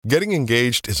Getting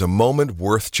engaged is a moment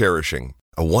worth cherishing.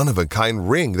 A one-of-a-kind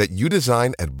ring that you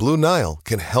design at Blue Nile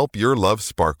can help your love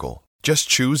sparkle. Just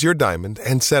choose your diamond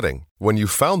and setting. When you've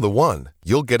found the one,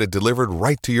 you'll get it delivered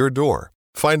right to your door.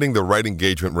 Finding the right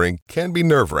engagement ring can be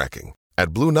nerve-wracking.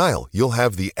 At Blue Nile, you'll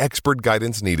have the expert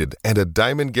guidance needed and a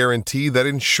diamond guarantee that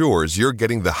ensures you're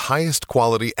getting the highest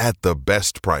quality at the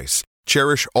best price.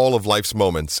 Cherish all of life's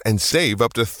moments and save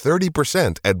up to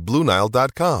 30% at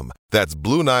BlueNile.com. That's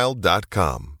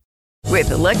BlueNile.com. With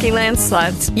the Lucky Land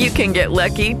Slots, you can get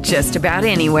lucky just about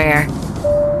anywhere.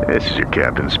 This is your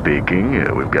captain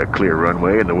speaking. We've got clear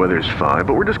runway and the weather's fine,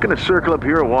 but we're just going to circle up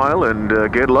here a while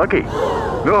and get lucky.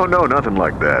 No, nothing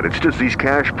like that. It's just these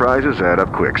cash prizes add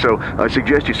up quick. So I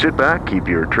suggest you sit back, keep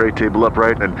your tray table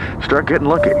upright, and start getting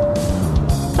lucky.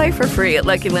 Play for free at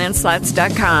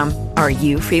LuckyLandSlots.com. Are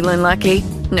you feeling lucky?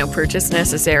 No purchase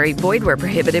necessary. Void where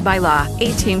prohibited by law.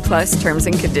 18+ terms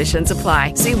and conditions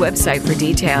apply. See website for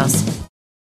details.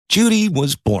 Judy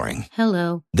was boring.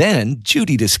 Hello. Then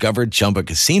Judy discovered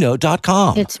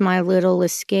ChumbaCasino.com. It's my little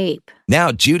escape.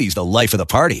 Now Judy's the life of the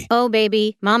party. Oh,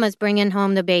 baby, mama's bringing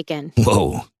home the bacon.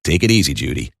 Whoa, take it easy,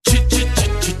 Judy.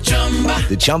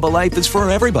 The Chumba life is for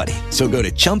everybody. So go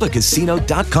to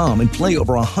ChumbaCasino.com and play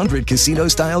over 100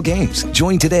 casino-style games.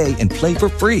 Join today and play for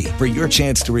free for your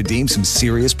chance to redeem some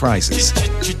serious prizes.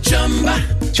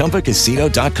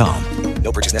 ChumbaCasino.com.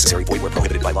 No purchase necessary. Void where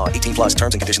prohibited by law. 18+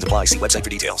 terms and conditions apply. See website for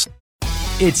details.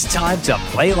 It's time to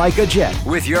Play Like a Jet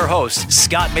with your host,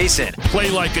 Scott Mason.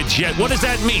 Play like a Jet. What does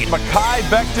that mean? Mekhi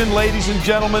Becton, ladies and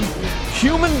gentlemen.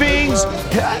 Human beings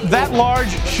that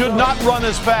large should not run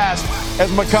as fast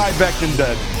as Mekhi Becton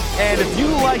did. And if you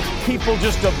like people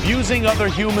just abusing other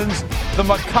humans, the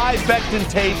Mekhi Becton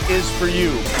tape is for you.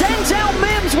 Denzel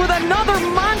Mims with another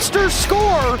monster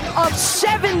score of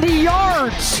 70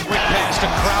 yards. Quick pass to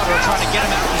Crowder trying to get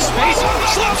him out of space.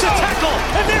 Slips a tackle,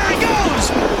 and there he goes.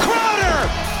 Crowder!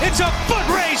 It's a foot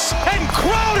race, and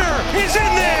Crowder is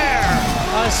in there.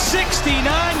 A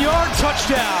 69-yard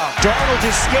touchdown. Darnold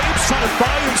escapes, trying to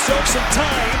buy himself some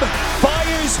time.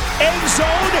 Fires, end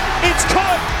zone, it's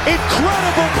caught.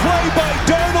 Incredible play by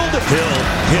Darnold. Hill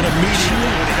hit immediately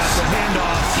when he got the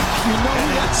handoff. You know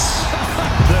that's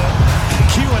the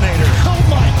Q-inator. Oh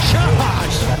my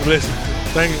gosh. Listen,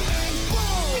 thank you.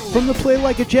 From the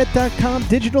PlayLikeAJet.com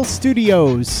digital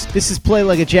studios, this is Play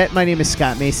Like a Jet. My name is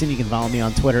Scott Mason. You can follow me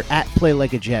on Twitter at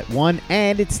PlayLikeAJet1.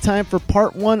 And it's time for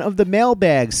part one of the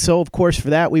mailbags. So, of course, for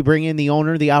that, we bring in the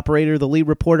owner, the operator, the lead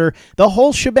reporter, the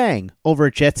whole shebang over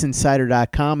at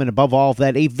JetsInsider.com. And above all of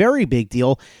that, a very big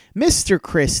deal, Mr.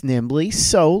 Chris Nimbley.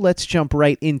 So let's jump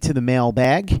right into the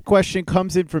mailbag. Question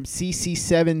comes in from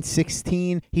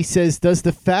CC716. He says, does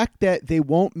the fact that they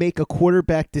won't make a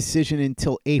quarterback decision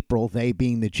until April, they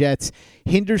being the Jets,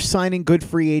 hinder signing good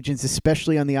free agents,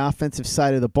 especially on the offensive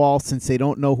side of the ball, since they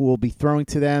don't know who will be throwing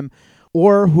to them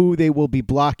or who they will be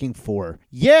blocking for?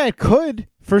 Yeah, it could,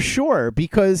 for sure,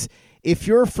 because if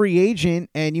you're a free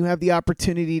agent and you have the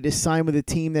opportunity to sign with a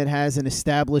team that has an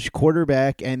established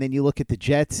quarterback, and then you look at the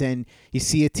Jets and you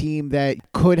see a team that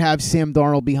could have Sam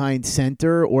Darnold behind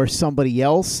center or somebody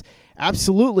else,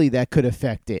 absolutely that could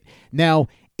affect it. Now,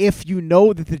 if you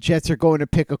know that the Jets are going to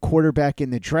pick a quarterback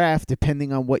in the draft,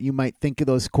 depending on what you might think of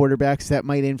those quarterbacks, that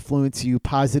might influence you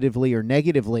positively or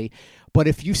negatively. But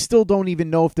if you still don't even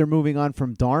know if they're moving on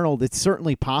from Darnold, it's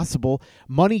certainly possible.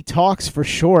 Money talks for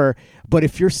sure, but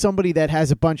if you're somebody that has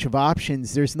a bunch of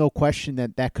options, there's no question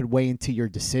that that could weigh into your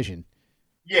decision.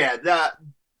 Yeah,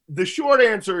 the short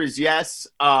answer is yes.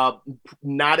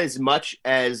 Not as much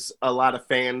as a lot of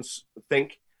fans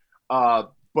think,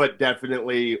 but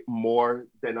definitely more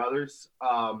than others.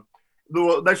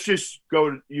 Let's just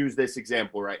go use this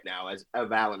example right now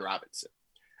of Allen Robinson.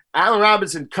 Allen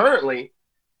Robinson currently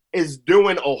is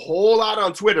doing a whole lot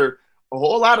on Twitter, a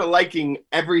whole lot of liking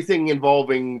everything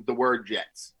involving the word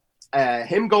Jets.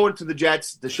 Him going to the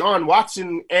Jets, Deshaun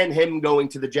Watson and him going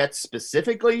to the Jets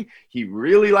specifically, he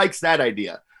really likes that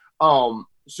idea.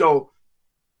 So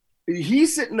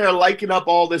he's sitting there liking up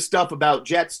all this stuff about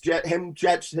Jets.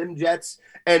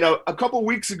 And a couple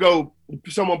weeks ago,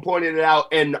 someone pointed it out,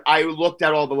 and I looked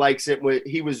at all the likes.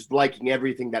 He was liking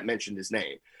everything that mentioned his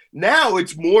name. Now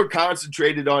it's more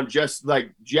concentrated on just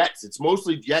like Jets. It's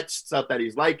mostly Jets stuff that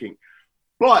he's liking.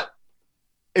 But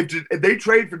if they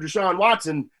trade for Deshaun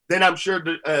Watson, then I'm sure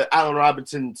Allen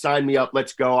Robinson, sign me up.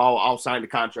 Let's go. I'll sign the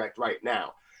contract right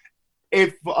now.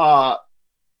 If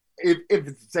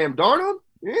it's Sam Darnold,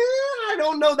 I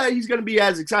don't know that he's going to be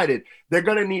as excited. They're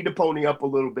going to need to pony up a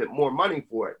little bit more money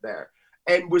for it there.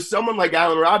 And with someone like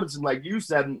Allen Robinson, like you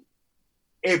said,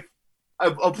 if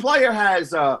a player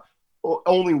has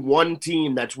only one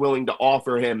team that's willing to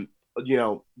offer him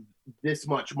this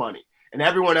much money, and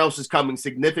everyone else is coming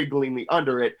significantly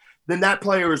under it, then that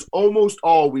player is almost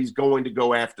always going to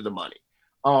go after the money.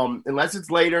 Unless it's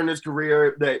later in his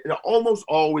career, they're almost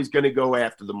always going to go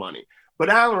after the money. But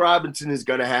Allen Robinson is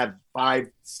going to have 5-6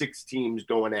 teams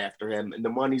going after him, and the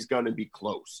money's going to be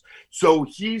close. So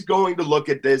he's going to look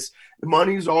at this. The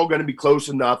money's all going to be close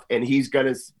enough, and he's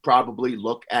going to probably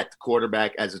look at the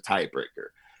quarterback as a tiebreaker.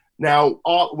 Now,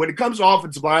 when it comes to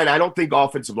offensive line, I don't think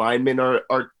offensive linemen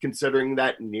are considering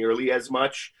that nearly as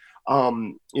much.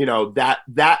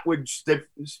 That would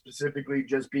specifically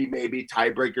just be maybe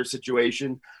tiebreaker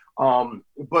situation.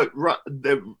 But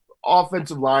the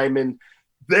offensive linemen,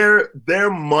 their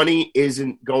money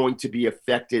isn't going to be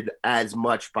affected as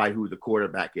much by who the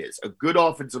quarterback is. A good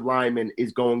offensive lineman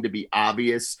is going to be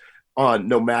obvious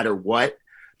no matter what.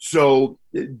 So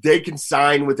they can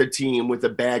sign with a team with a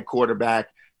bad quarterback,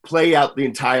 play out the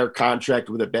entire contract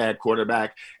with a bad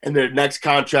quarterback, and their next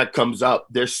contract comes up,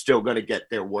 they're still going to get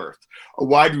their worth. A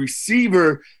wide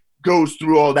receiver goes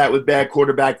through all that with bad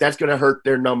quarterback, that's going to hurt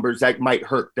their numbers. That might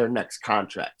hurt their next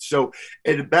contract. So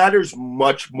it matters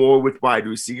much more with wide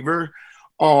receiver.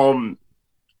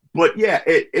 But yeah,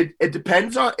 it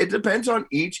depends on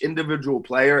each individual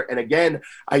player. And again,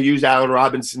 I use Allen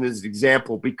Robinson as an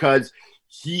example because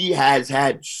he has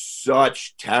had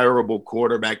such terrible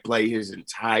quarterback play his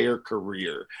entire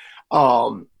career.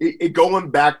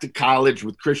 Going back to college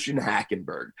with Christian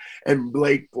Hackenberg and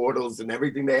Blake Bortles and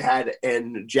everything they had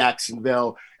in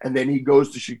Jacksonville, and then he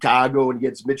goes to Chicago and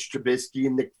gets Mitch Trubisky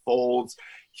and Nick Foles.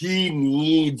 He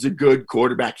needs a good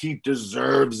quarterback. He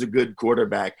deserves a good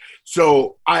quarterback.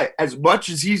 So as much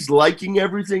as he's liking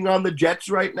everything on the Jets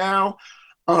right now,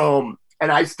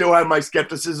 and I still have my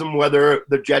skepticism whether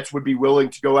the Jets would be willing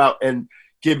to go out and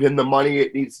give him the money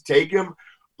it needs to take him.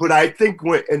 But I think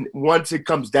once it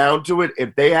comes down to it,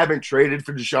 if they haven't traded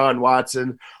for Deshaun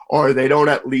Watson, or they don't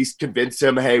at least convince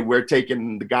him, hey, we're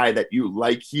taking the guy that you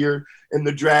like here in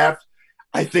the draft,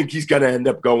 I think he's going to end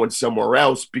up going somewhere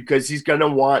else because he's going to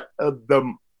want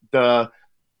the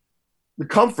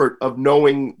comfort of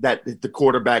knowing that the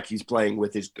quarterback he's playing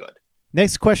with is good.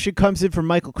 Next question comes in from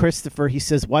Michael Christopher. He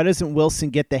says, why doesn't Wilson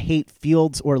get the hate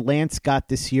Fields or Lance got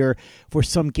this year for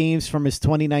some games from his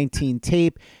 2019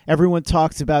 tape? Everyone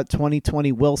talks about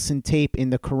 2020 Wilson tape in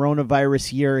the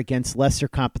coronavirus year against lesser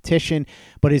competition,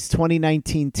 but his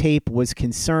 2019 tape was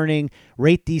concerning.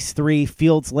 Rate these three,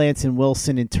 Fields, Lance, and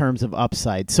Wilson, in terms of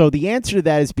upside. So the answer to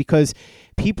that is because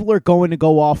people are going to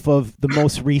go off of the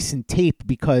most recent tape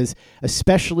because,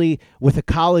 especially with a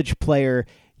college player,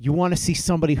 you want to see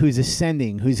somebody who's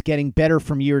ascending, who's getting better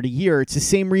from year to year. It's the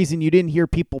same reason you didn't hear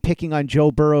people picking on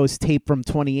Joe Burrow's tape from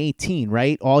 2018,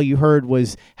 right? All you heard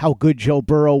was how good Joe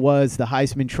Burrow was, the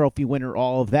Heisman Trophy winner,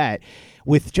 all of that.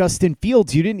 With Justin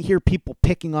Fields, you didn't hear people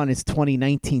picking on his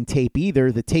 2019 tape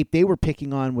either. The tape they were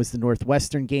picking on was the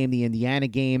Northwestern game, the Indiana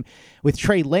game. With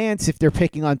Trey Lance, if they're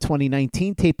picking on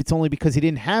 2019 tape, it's only because he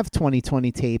didn't have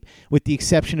 2020 tape, with the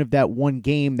exception of that one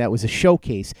game that was a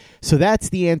showcase. So that's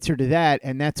the answer to that,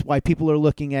 and that's why people are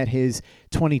looking at his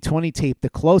 2020 tape the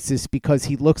closest, because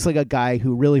he looks like a guy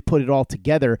who really put it all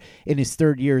together in his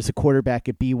third year as a quarterback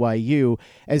at BYU.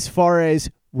 As far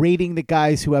as rating the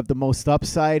guys who have the most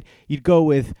upside, you'd go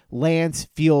with Lance,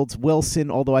 Fields,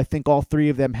 Wilson, although I think all three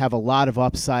of them have a lot of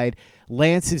upside.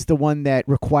 Lance is the one that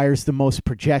requires the most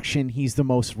projection. He's the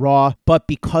most raw, but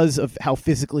because of how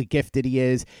physically gifted he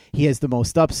is, he has the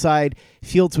most upside.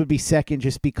 Fields would be second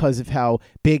just because of how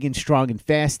big and strong and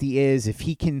fast he is. If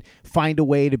he can find a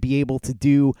way to be able to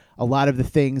do a lot of the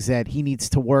things that he needs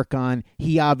to work on,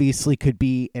 he obviously could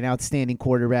be an outstanding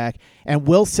quarterback. And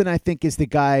Wilson, I think, is the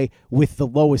guy with the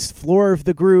lowest floor of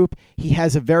the group. He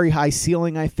has a very high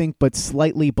ceiling, I think, but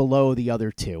slightly below the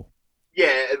other two.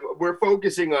 Yeah, we're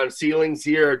focusing on ceilings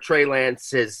here. Trey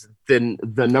Lance is the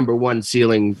number one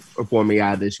ceiling for me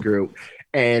out of this group.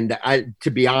 And to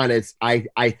be honest, I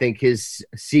think his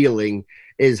ceiling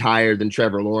is higher than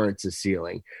Trevor Lawrence's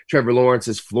ceiling. Trevor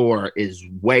Lawrence's floor is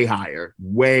way higher,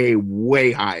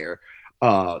 way higher.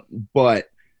 But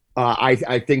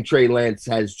I think Trey Lance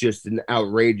has just an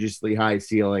outrageously high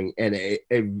ceiling.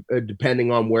 And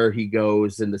depending on where he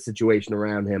goes and the situation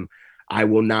around him, I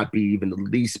will not be even the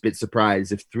least bit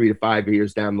surprised if 3 to 5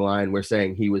 years down the line we're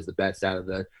saying he was the best out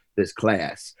of this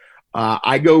class.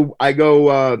 I go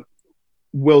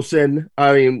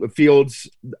Fields,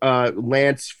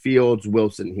 Lance, Fields,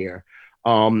 Wilson here.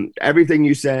 Everything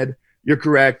you said, you're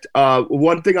correct.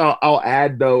 One thing I'll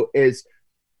add though is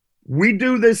we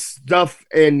do this stuff,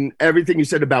 and everything you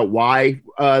said about why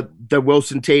the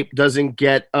Wilson tape doesn't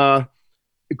get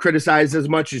criticized as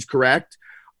much is correct.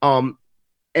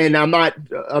 and I'm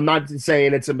not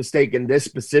saying it's a mistake in this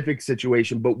specific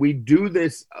situation, but we do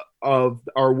this of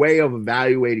our way of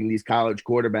evaluating these college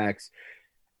quarterbacks.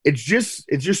 It's just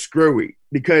screwy,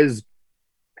 because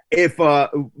if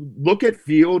look at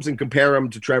Fields and compare him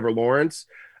to Trevor Lawrence.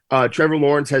 Trevor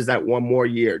Lawrence has that one more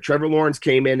year. Trevor Lawrence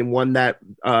came in and won that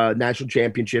national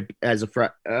championship as his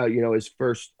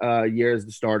first year as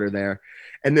the starter there.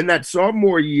 And then that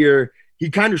sophomore year, he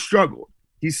kind of struggled.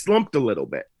 He slumped a little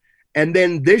bit. And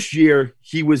then this year,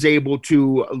 he was able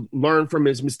to learn from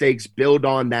his mistakes, build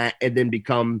on that, and then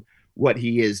become what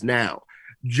he is now.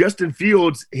 Justin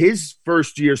Fields, his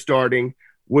first year starting,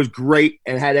 was great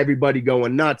and had everybody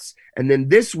going nuts. And then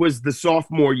this was the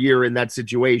sophomore year in that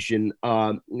situation.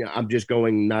 I'm just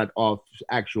going not off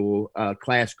actual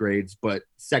class grades, but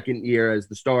second year as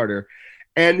the starter.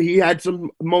 And he had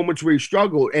some moments where he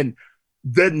struggled. And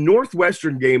the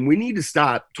Northwestern game, we need to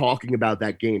stop talking about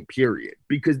that game, period,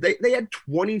 because they had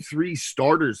 23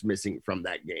 starters missing from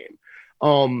that game.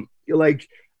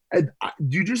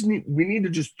 We need to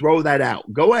just throw that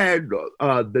out. Go ahead.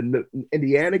 The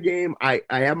Indiana game, I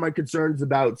have my concerns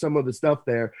about some of the stuff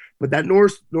there, but that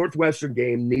Northwestern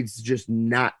game needs to just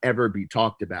not ever be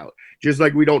talked about. Just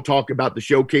like we don't talk about the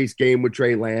showcase game with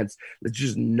Trey Lance. Let's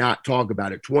just not talk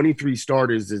about it. 23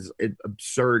 starters is an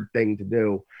absurd thing to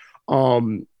do.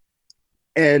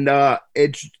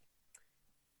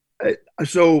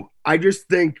 So I just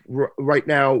think right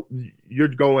now you're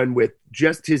going with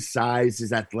just his size,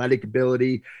 his athletic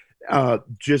ability,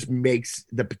 just makes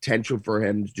the potential for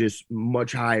him just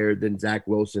much higher than Zach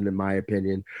Wilson, in my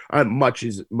opinion. Much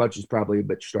is probably a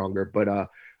bit stronger, but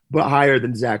higher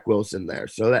than Zach Wilson there.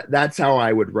 So that's how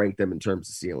I would rank them in terms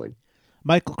of ceiling.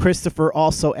 Michael Christopher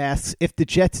also asks, if the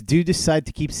Jets do decide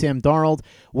to keep Sam Darnold,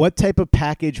 what type of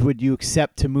package would you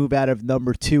accept to move out of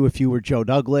number 2 if you were Joe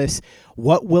Douglas?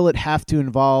 What will it have to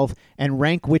involve? And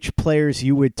rank which players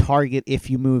you would target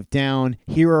if you move down.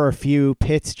 Here are a few: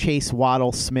 Pitts, Chase,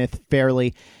 Waddle, Smith,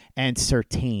 Fairley, and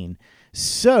Surtain.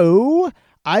 So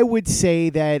I would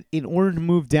say that in order to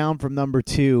move down from number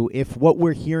 2, if what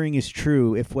we're hearing is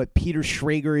true, if what Peter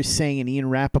Schrager is saying and Ian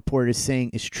Rappaport is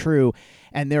saying is true,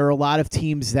 and there are a lot of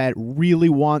teams that really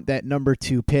want that number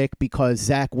 2 pick because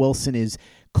Zach Wilson is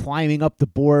climbing up the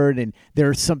board, and there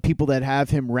are some people that have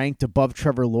him ranked above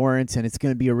Trevor Lawrence, and it's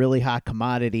going to be a really hot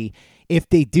commodity. If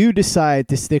they do decide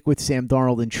to stick with Sam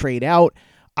Darnold and trade out,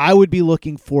 I would be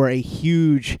looking for a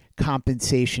huge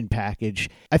compensation package.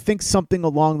 I think something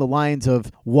along the lines of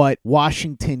what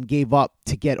Washington gave up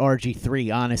to get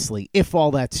RG3, honestly, if all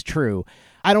that's true.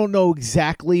 I don't know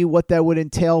exactly what that would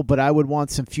entail, but I would want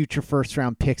some future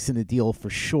first-round picks in the deal for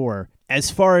sure.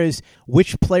 As far as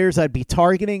which players I'd be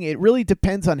targeting, it really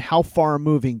depends on how far I'm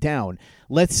moving down.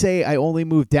 Let's say I only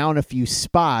move down a few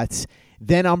spots,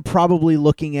 then I'm probably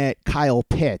looking at Kyle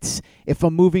Pitts. If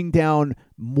I'm moving down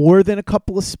more than a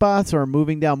couple of spots or I'm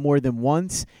moving down more than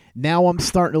once, now I'm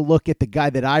starting to look at the guy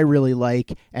that I really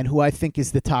like and who I think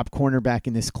is the top cornerback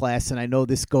in this class. And I know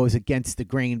this goes against the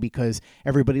grain because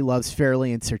everybody loves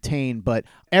Fairley and Surtain, but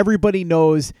everybody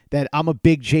knows that I'm a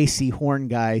big J.C. Horn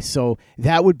guy, so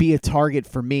that would be a target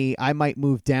for me. I might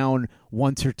move down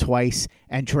once or twice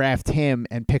and draft him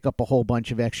and pick up a whole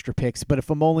bunch of extra picks. But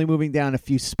if I'm only moving down a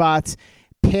few spots,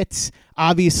 Pitts,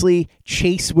 obviously,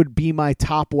 Chase would be my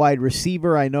top wide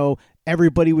receiver. I know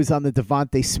everybody was on the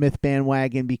Devontae Smith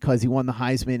bandwagon because he won the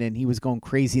Heisman and he was going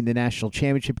crazy in the national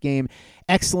championship game.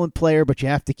 Excellent player, but you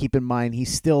have to keep in mind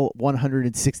he's still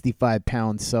 165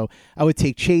 pounds. So I would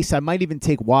take Chase. I might even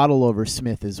take Waddle over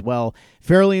Smith as well.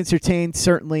 Fairley and Surtain,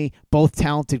 certainly both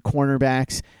talented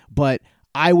cornerbacks, but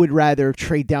I would rather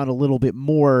trade down a little bit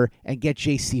more and get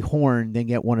J.C. Horn than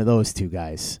get one of those two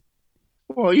guys.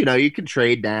 Well, you can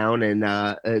trade down and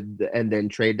then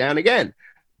trade down again.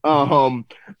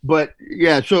 But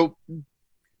yeah, so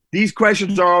these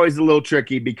questions are always a little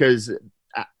tricky because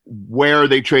where are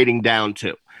they trading down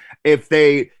to? If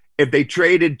they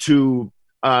traded to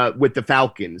with the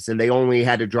Falcons and they only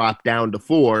had to drop down to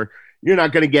 4, you're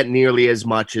not going to get nearly as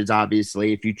much as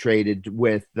obviously if you traded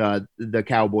with the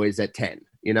Cowboys at 10.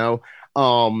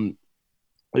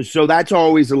 So that's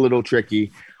always a little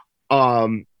tricky.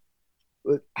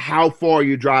 How far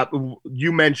you drop.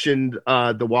 You mentioned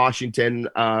the Washington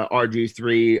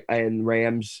RG3 and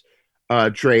Rams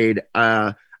trade.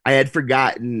 I had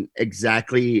forgotten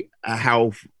exactly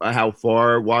how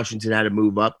far Washington had to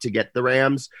move up to get the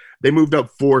Rams. They moved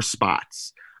up 4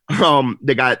 spots.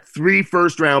 They got 3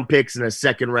 first-round picks and a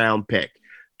second-round pick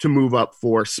to move up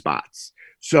 4 spots.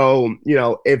 So,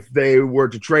 if they were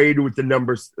to trade with the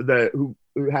numbers, who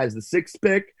has the 6th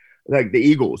pick, like the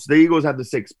Eagles have the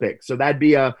 6th pick. So that'd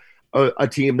be a a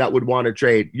team that would want to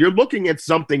trade. You're looking at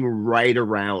something right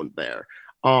around there.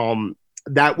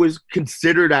 That was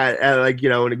considered at like,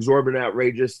 an exorbitant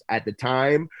outrageous at the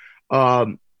time.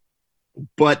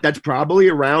 But that's probably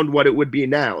around what it would be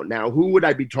now. Now, who would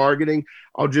I be targeting?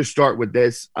 I'll just start with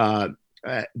this.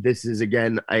 This is,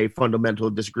 again, a fundamental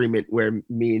disagreement where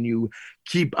me and you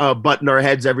keep butting our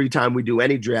heads every time we do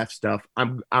any draft stuff.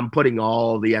 I'm putting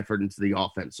all the effort into the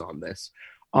offense on this.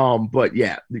 But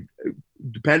yeah,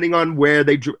 depending on where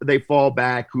they fall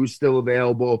back, who's still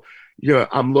available.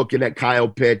 I'm looking at Kyle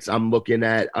Pitts. I'm looking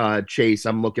at Chase.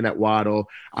 I'm looking at Waddle.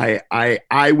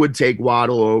 I would take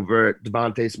Waddle over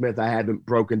Devontae Smith. I haven't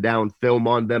broken down film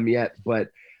on them yet, but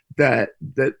the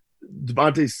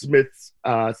Devontae Smith's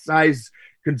size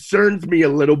concerns me a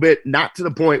little bit, not to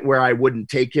the point where I wouldn't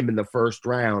take him in the first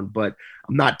round, but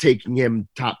I'm not taking him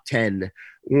top 10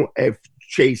 if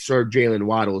Chase or Jalen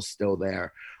Waddle is still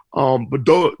there. But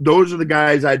those are the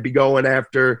guys I'd be going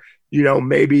after.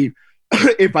 Maybe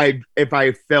if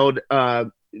I failed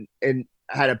and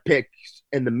had a pick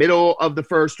in the middle of the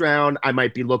first round, I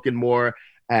might be looking more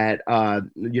at a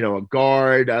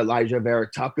guard, Elijah Vera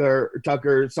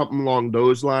Tucker, something along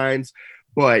those lines.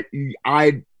 But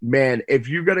if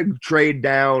you're gonna trade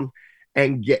down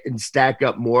and stack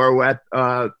up more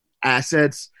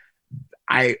assets,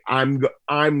 I'm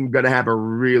gonna have a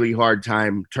really hard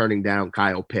time turning down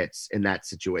Kyle Pitts in that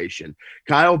situation.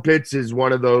 Kyle Pitts is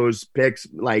one of those picks,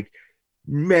 like,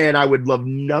 man, I would love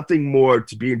nothing more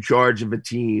to be in charge of a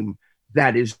team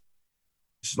that is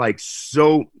like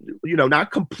so,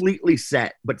 not completely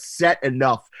set, but set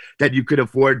enough that you could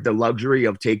afford the luxury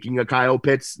of taking a Kyle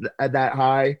Pitts at that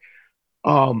high.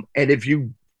 And if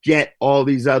you get all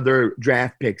these other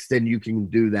draft picks, then you can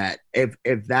do that. If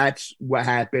that's what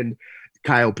happened,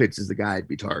 Kyle Pitts is the guy I'd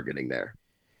be targeting there.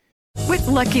 With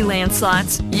Lucky Land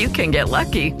Slots, you can get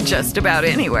lucky just about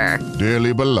anywhere.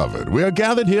 Dearly beloved, we are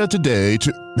gathered here today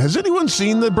to... Has anyone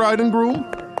seen the bride and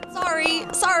groom?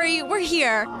 Sorry, we're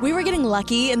here. We were getting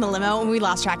lucky in the limo and we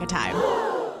lost track of time.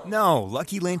 No,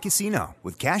 Lucky Land Casino,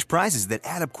 with cash prizes that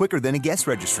add up quicker than a guest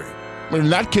registry. In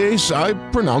that case, I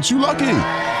pronounce you lucky.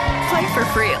 Play for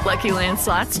free at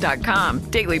LuckyLandSlots.com.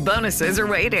 Daily bonuses are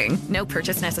waiting. No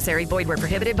purchase necessary. Void where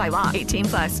prohibited by law.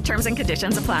 18+. Terms and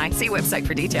conditions apply. See website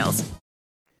for details.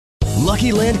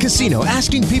 Lucky Land Casino,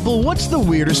 asking people, what's the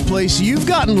weirdest place you've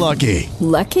gotten lucky?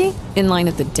 Lucky? In line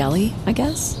at the deli, I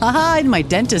guess? Aha, in my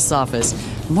dentist's office.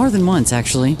 More than once,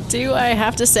 actually. Do I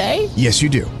have to say? Yes, you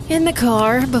do. In the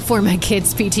car before my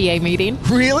kids' PTA meeting.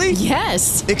 Really?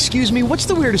 Yes. Excuse me, what's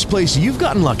the weirdest place you've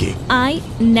gotten lucky? I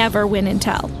never win and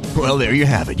tell. Well, there you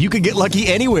have it. You can get lucky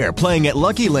anywhere, playing at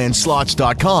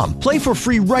LuckyLandSlots.com. Play for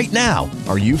free right now.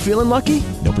 Are you feeling lucky?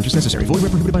 No purchase necessary. Void where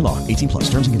prohibited by law. 18+.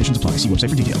 Terms and conditions apply. See website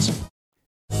for details.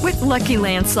 With Lucky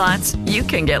Land Slots, you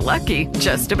can get lucky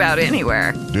just about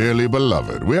anywhere. Dearly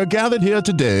beloved, we are gathered here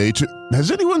today to...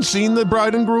 Has anyone seen the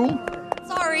bride and groom?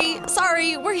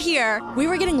 Sorry, we're here. We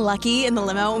were getting lucky in the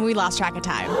limo and we lost track of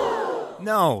time.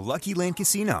 No, Lucky Land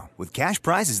Casino, with cash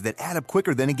prizes that add up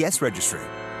quicker than a guest registry.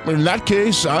 In that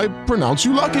case, I pronounce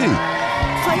you lucky.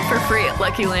 Play for free at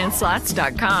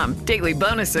LuckyLandSlots.com. Daily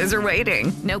bonuses are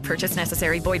waiting. No purchase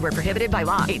necessary. Void where prohibited by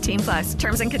law. 18+.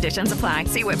 Terms and conditions apply.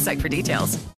 See website for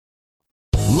details.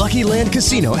 Lucky Land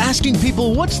Casino, asking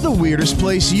people, what's the weirdest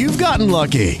place you've gotten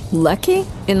lucky? Lucky?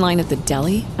 In line at the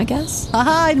deli, I guess?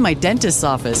 Aha, in my dentist's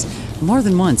office. More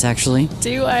than once, actually.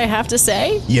 Do I have to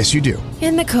say? Yes, you do.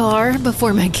 In the car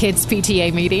before my kids'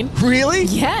 PTA meeting. Really?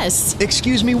 Yes.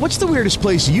 Excuse me, what's the weirdest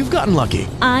place you've gotten lucky?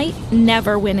 I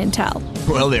never win and tell.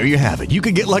 Well, there you have it. You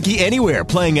can get lucky anywhere,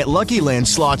 playing at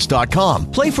LuckyLandSlots.com.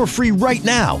 Play for free right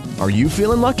now. Are you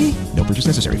feeling lucky? No purchase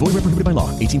necessary. Void where prohibited by law.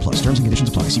 18+. Terms and conditions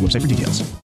apply. See website for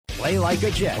details. Play like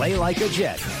a Jet. Play like a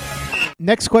Jet.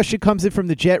 Next question comes in from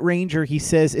the Jet Ranger. He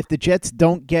says, if the Jets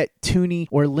don't get Tooney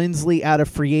or Lindsley out of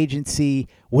free agency,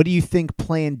 what do you think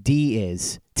plan D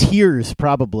is? Tears,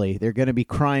 probably. They're going to be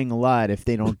crying a lot if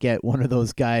they don't get one of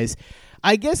those guys.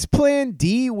 I guess plan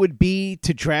D would be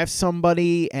to draft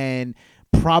somebody and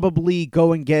probably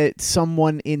go and get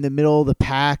someone in the middle of the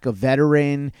pack, a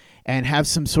veteran, and have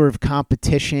some sort of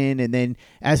competition. And then,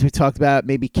 as we talked about,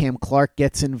 maybe Cam Clark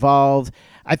gets involved.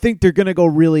 I think they're going to go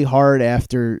really hard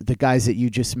after the guys that you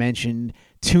just mentioned.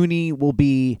 Tooney will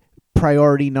be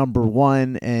priority number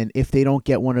one, and if they don't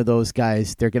get one of those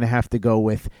guys, they're going to have to go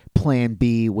with plan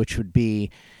B, which would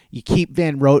be, You keep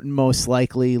Van Roten most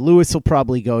likely. Lewis will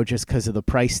probably go just because of the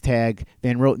price tag.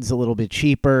 Van Roten's a little bit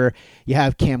cheaper. You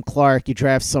have Cam Clark. You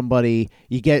draft somebody.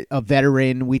 You get a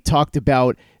veteran. We talked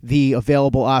about the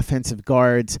available offensive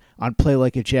guards on Play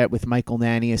Like a Jet with Michael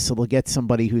Nanius, so they'll get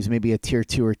somebody who's maybe a tier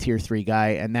 2 or tier 3 guy,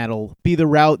 and that'll be the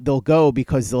route they'll go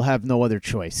because they'll have no other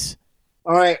choice.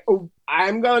 All right.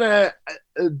 I'm going to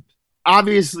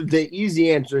obviously the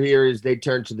easy answer here is they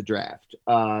turn to the draft.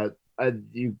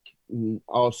 You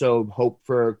also hope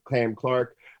for Cam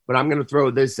Clark, but I'm going to throw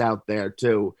this out there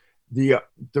too. The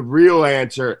real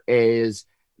answer is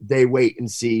they wait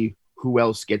and see who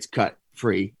else gets cut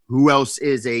free, who else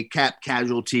is a cap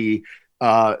casualty,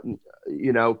 coming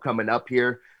up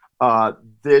here.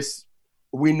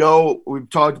 We know we've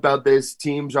talked about this.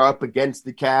 Teams are up against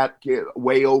the cap,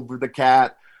 way over the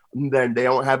cap, and then they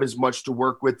don't have as much to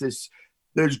work with.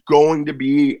 There's going to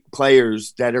be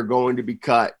players that are going to be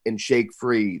cut and shake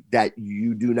free that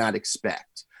you do not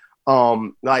expect.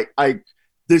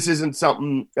 This isn't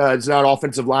something, it's not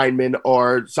offensive linemen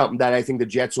or something that I think the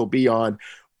Jets will be on,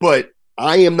 but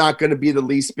I am not going to be the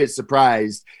least bit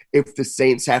surprised if the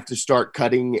Saints have to start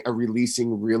cutting or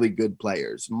releasing really good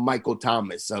players. Michael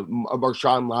Thomas,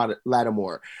 Marshawn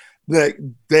Lattimore.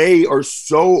 They are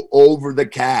so over the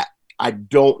cap. I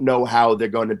don't know how they're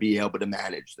going to be able to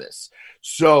manage this.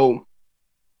 So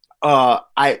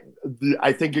I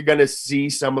think you're going to see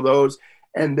some of those,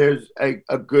 and there's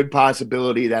a good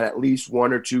possibility that at least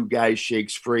one or two guys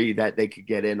shakes free that they could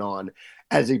get in on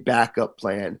as a backup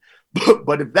plan.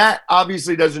 But if that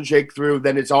obviously doesn't shake through,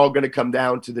 then it's all going to come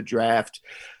down to the draft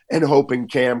and hoping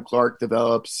Cam Clark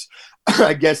develops.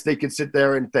 I guess they could sit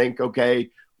there and think,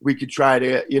 okay, we could try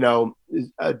to,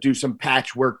 do some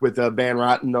patchwork with Van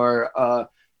Roten or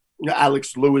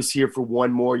Alex Lewis here for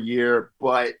one more year,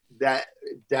 but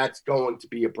that's going to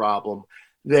be a problem.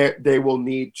 They will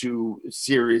need to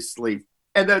seriously.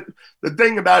 And the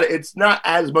thing about it, it's not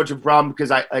as much of a problem because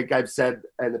like I've said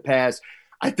in the past,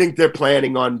 I think they're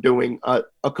planning on doing a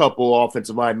couple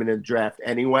offensive linemen in the draft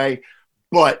anyway,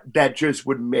 but that just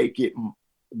would make it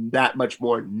that much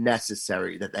more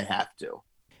necessary that they have to.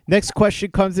 Next question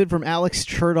comes in from Alex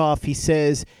Chertoff. He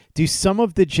says, do some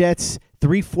of the Jets'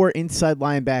 3-4 inside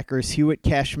linebackers, Hewitt,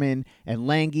 Cashman, and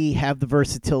Lange, have the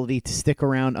versatility to stick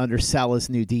around under Salah's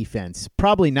new defense?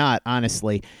 Probably not,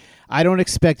 honestly. I don't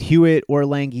expect Hewitt or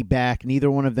Lange back.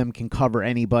 Neither one of them can cover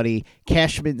anybody.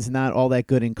 Cashman's not all that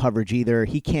good in coverage either.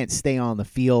 He can't stay on the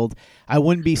field. I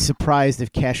wouldn't be surprised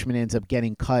if Cashman ends up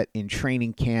getting cut in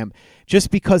training camp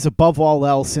just because above all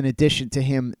else, in addition to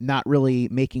him not really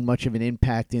making much of an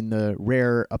impact in the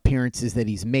rare appearances that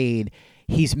he's made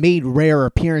rare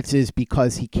appearances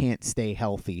because he can't stay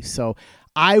healthy. So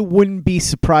I wouldn't be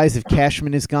surprised if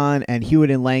Cashman is gone and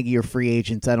Hewitt and Lange are free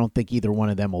agents. I don't think either one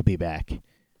of them will be back.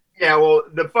 Yeah, well,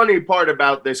 the funny part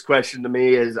about this question to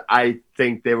me is I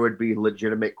think there would be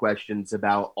legitimate questions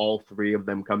about all three of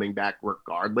them coming back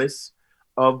regardless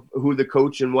of who the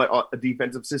coach and what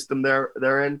defensive system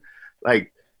they're in.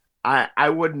 Like, I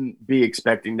wouldn't be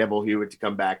expecting Neville Hewitt to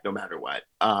come back no matter what.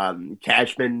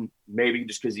 Cashman, maybe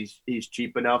just because he's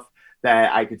cheap enough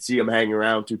that I could see him hanging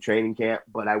around through training camp,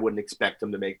 but I wouldn't expect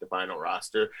him to make the final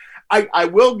roster. I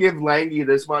will give Lange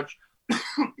this much.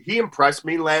 He impressed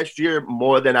me last year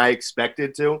more than I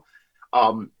expected to.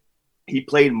 He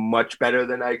played much better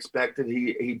than I expected.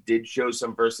 He did show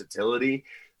some versatility.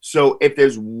 So if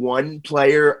there's one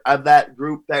player of that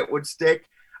group that would stick,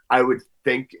 I would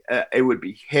think it would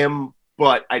be him,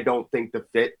 but I don't think the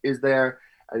fit is there.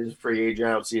 As a free agent,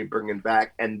 I don't see it bringing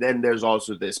back. And then there's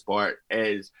also this part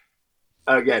is,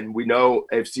 again, we know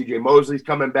if CJ Mosley's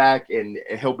coming back and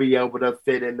he'll be able to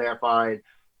fit in there fine.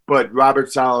 But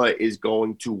Robert Saleh is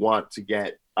going to want to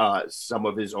get some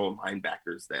of his own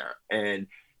linebackers there. And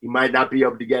he might not be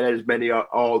able to get as many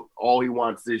all he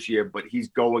wants this year, but he's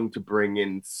going to bring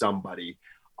in somebody.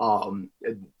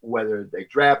 Whether they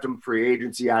draft him free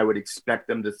agency, I would expect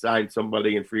them to sign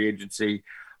somebody in free agency.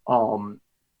 And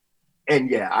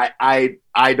yeah, I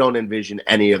don't envision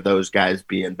any of those guys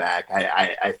being back.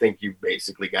 I think you've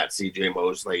basically got CJ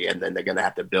Mosley, and then they're going to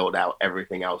have to build out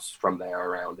everything else from there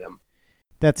around him.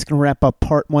 That's going to wrap up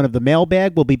part 1 of the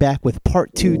mailbag. We'll be back with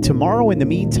part 2 tomorrow. In the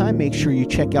meantime, make sure you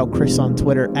check out Chris on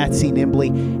Twitter at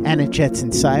 @CNimbly and at Jets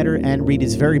Insider, and read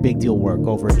his very big deal work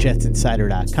over at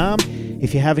jetsinsider.com.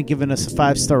 If you haven't given us a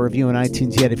 5-star review on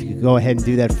iTunes yet, if you could go ahead and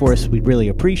do that for us, we'd really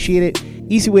appreciate it.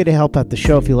 Easy way to help out the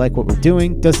show if you like what we're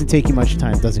doing. Doesn't take you much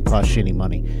time, doesn't cost you any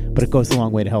money, but it goes a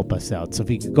long way to help us out. So if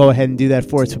you could go ahead and do that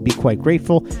for us, we'd be quite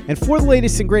grateful. And for the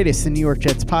latest and greatest in New York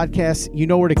Jets podcasts, you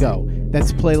know where to go.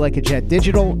 That's Play Like a Jet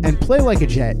Digital and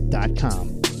PlayLikeAJet.com.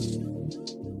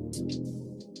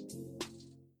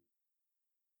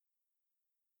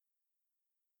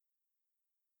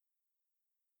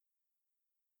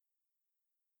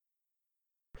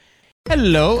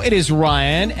 Hello, it is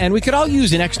Ryan, and we could all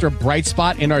use an extra bright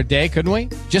spot in our day, couldn't we?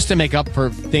 Just to make up for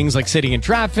things like sitting in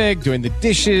traffic, doing the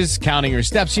dishes, counting your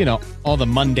steps, you know, all the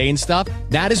mundane stuff.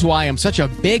 That is why I'm such a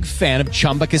big fan of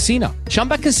Chumba Casino.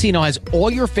 Chumba Casino has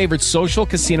all your favorite social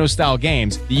casino-style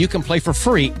games that you can play for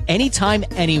free anytime,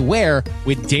 anywhere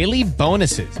with daily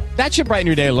bonuses. That should brighten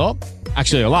your day a little.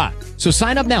 Actually, a lot. So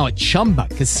sign up now at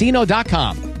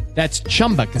ChumbaCasino.com. That's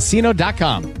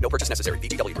ChumbaCasino.com. No purchase necessary.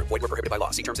 VGW Group. Void where prohibited by law.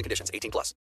 See terms and conditions.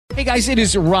 18+. Hey guys, it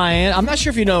is Ryan. I'm not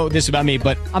sure if you know this about me,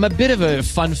 but I'm a bit of a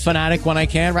fun fanatic when I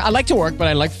can. I like to work, but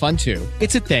I like fun too.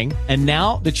 It's a thing. And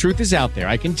now the truth is out there.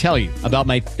 I can tell you about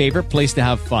my favorite place to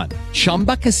have fun.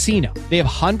 Chumba Casino. They have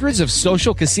hundreds of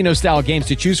social casino style games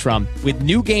to choose from with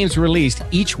new games released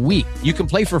each week. You can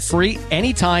play for free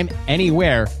anytime,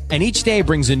 anywhere. And each day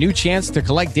brings a new chance to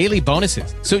collect daily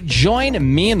bonuses. So join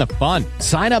me in the fun.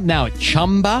 Sign up now at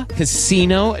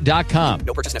ChumbaCasino.com.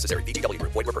 No purchase necessary. VGW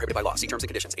Group. Void where prohibited by law. See terms and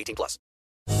conditions. 18+.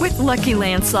 With Lucky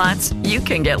Land Slots, you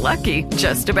can get lucky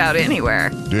just about anywhere.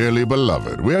 Dearly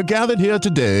beloved, we are gathered here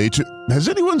today to... Has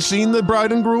anyone seen the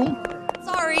bride and groom?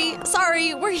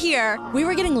 Sorry, we're here. We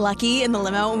were getting lucky in the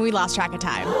limo and we lost track of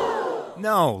time.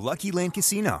 No, Lucky Land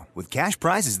Casino, with cash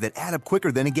prizes that add up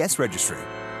quicker than a guest registry.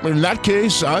 In that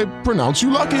case, I pronounce you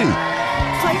lucky.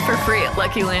 Play for free at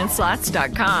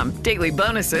LuckyLandSlots.com. Daily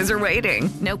bonuses are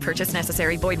waiting. No purchase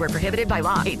necessary. Void where prohibited by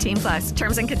law. 18+.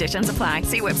 Terms and conditions apply.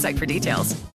 See website for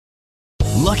details.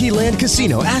 Lucky Land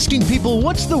Casino, asking people,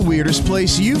 what's the weirdest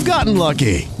place you've gotten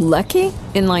lucky? Lucky?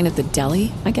 In line at the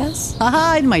deli, I guess?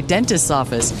 Aha, in my dentist's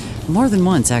office. More than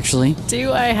once, actually.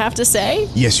 Do I have to say?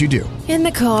 Yes, you do. In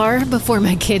the car before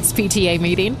my kids' PTA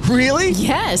meeting. Really?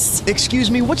 Yes. Excuse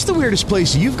me, what's the weirdest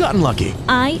place you've gotten lucky?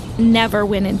 I never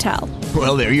win and tell.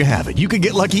 Well, there you have it. You can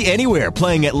get lucky anywhere,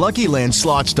 playing at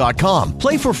LuckyLandSlots.com.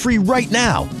 Play for free right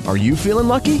now. Are you feeling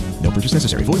lucky? No purchase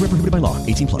necessary. Void where prohibited by law.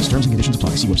 18+. Terms and conditions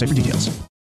apply. See website for details.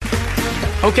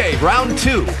 Okay, round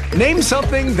two. Name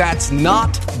something that's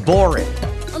not boring.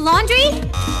 A laundry?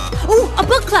 Ooh, a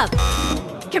book club.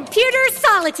 Computer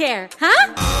solitaire,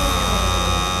 huh?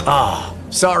 Ah,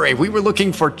 sorry, we were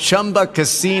looking for Chumba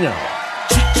Casino.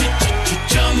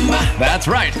 That's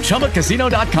right,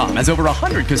 ChumbaCasino.com has over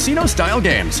 100 casino-style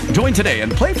games. Join today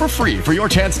and play for free for your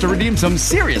chance to redeem some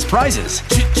serious prizes.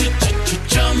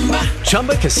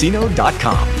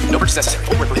 ChumbaCasino.com. No purchase necessary.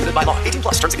 Void where prohibited by law. 18+.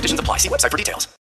 Terms and conditions apply. See website for details.